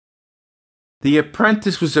The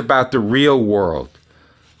Apprentice was about the real world,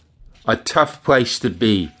 a tough place to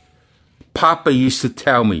be. Papa used to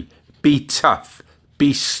tell me, be tough,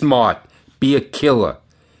 be smart, be a killer.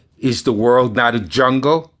 Is the world not a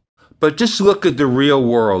jungle? But just look at the real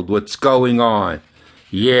world, what's going on.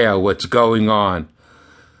 Yeah, what's going on.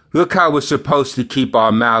 Look how we're supposed to keep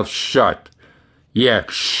our mouths shut. Yeah,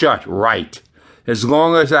 shut right. As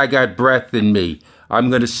long as I got breath in me, I'm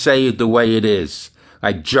going to say it the way it is.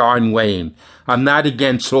 Like John Wayne. I'm not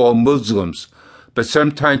against all Muslims, but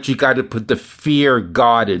sometimes you got to put the fear of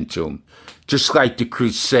God into them. Just like the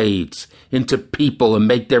Crusades, into people and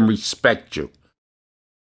make them respect you.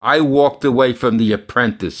 I walked away from The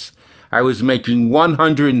Apprentice. I was making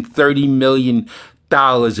 $130 million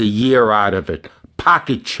a year out of it.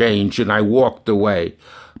 Pocket change, and I walked away.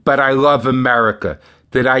 But I love America.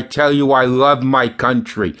 Did I tell you I love my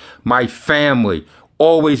country, my family,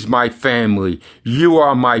 always my family. You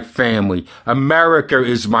are my family. America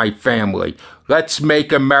is my family. Let's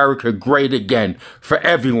make America great again for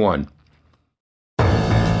everyone.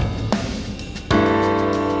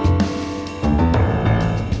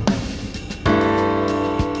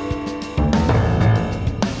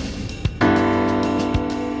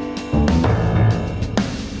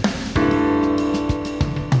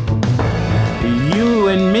 You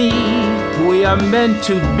and me, we are meant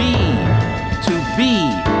to be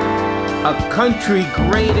a country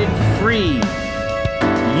great and free.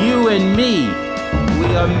 You and me,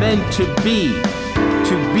 we are meant to be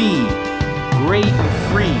great and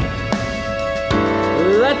free.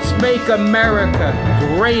 Let's make America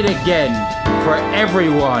great again for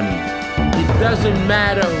everyone. It doesn't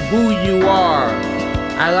matter who you are.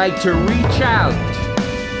 I like to reach out,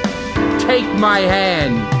 take my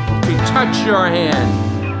hand, to touch your hand.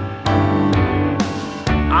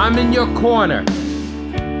 I'm in your corner.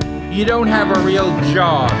 You don't have a real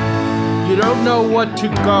job. You don't know what to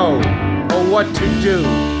go or what to do.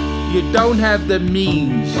 You don't have the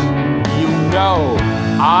means. You know,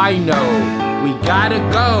 I know. We gotta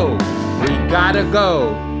go. We gotta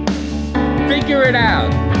go. Figure it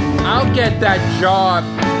out. I'll get that job.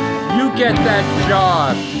 You get that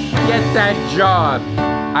job. Get that job.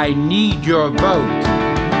 I need your vote.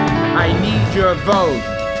 I need your vote.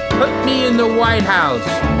 Put me in the White House,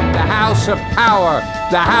 the House of Power,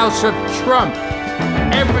 the House of Trump.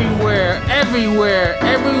 Everywhere, everywhere,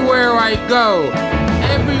 everywhere I go,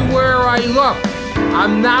 everywhere I look,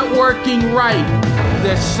 I'm not working right.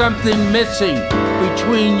 There's something missing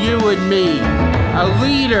between you and me. A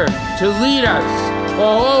leader to lead us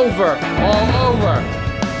all over, all over.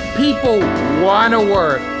 People want to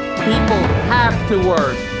work. People have to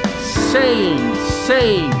work.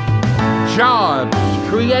 Saying, jobs,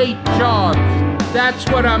 create jobs. That's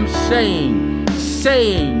what I'm saying.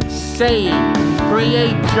 Saying,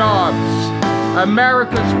 create jobs.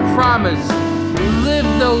 America's promise. Live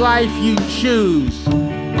the life you choose.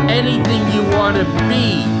 Anything you want to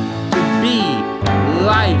be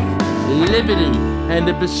life, liberty, and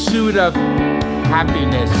the pursuit of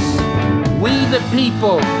happiness. We the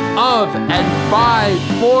people of and by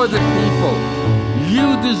for the people.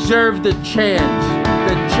 You deserve the chance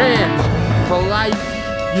for life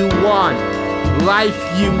you want, life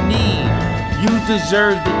you need. You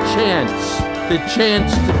deserve the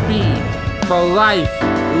chance to be for life,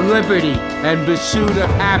 liberty, and pursuit of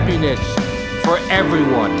happiness for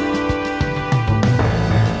everyone.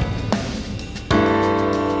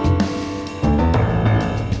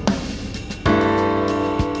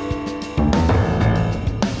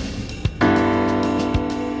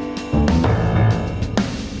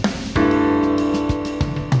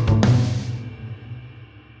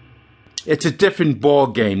 It's a different ball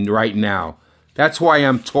game right now. That's why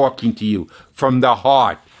I'm talking to you from the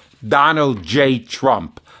heart. Donald J.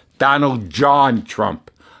 Trump. Donald John Trump.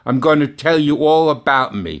 I'm going to tell you all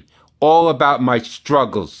about me. All about my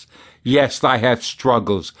struggles. Yes, I have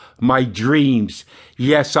struggles. My dreams.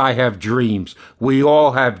 Yes, I have dreams. We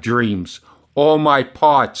all have dreams. All my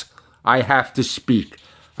parts, I have to speak.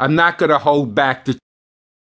 I'm not going to hold back the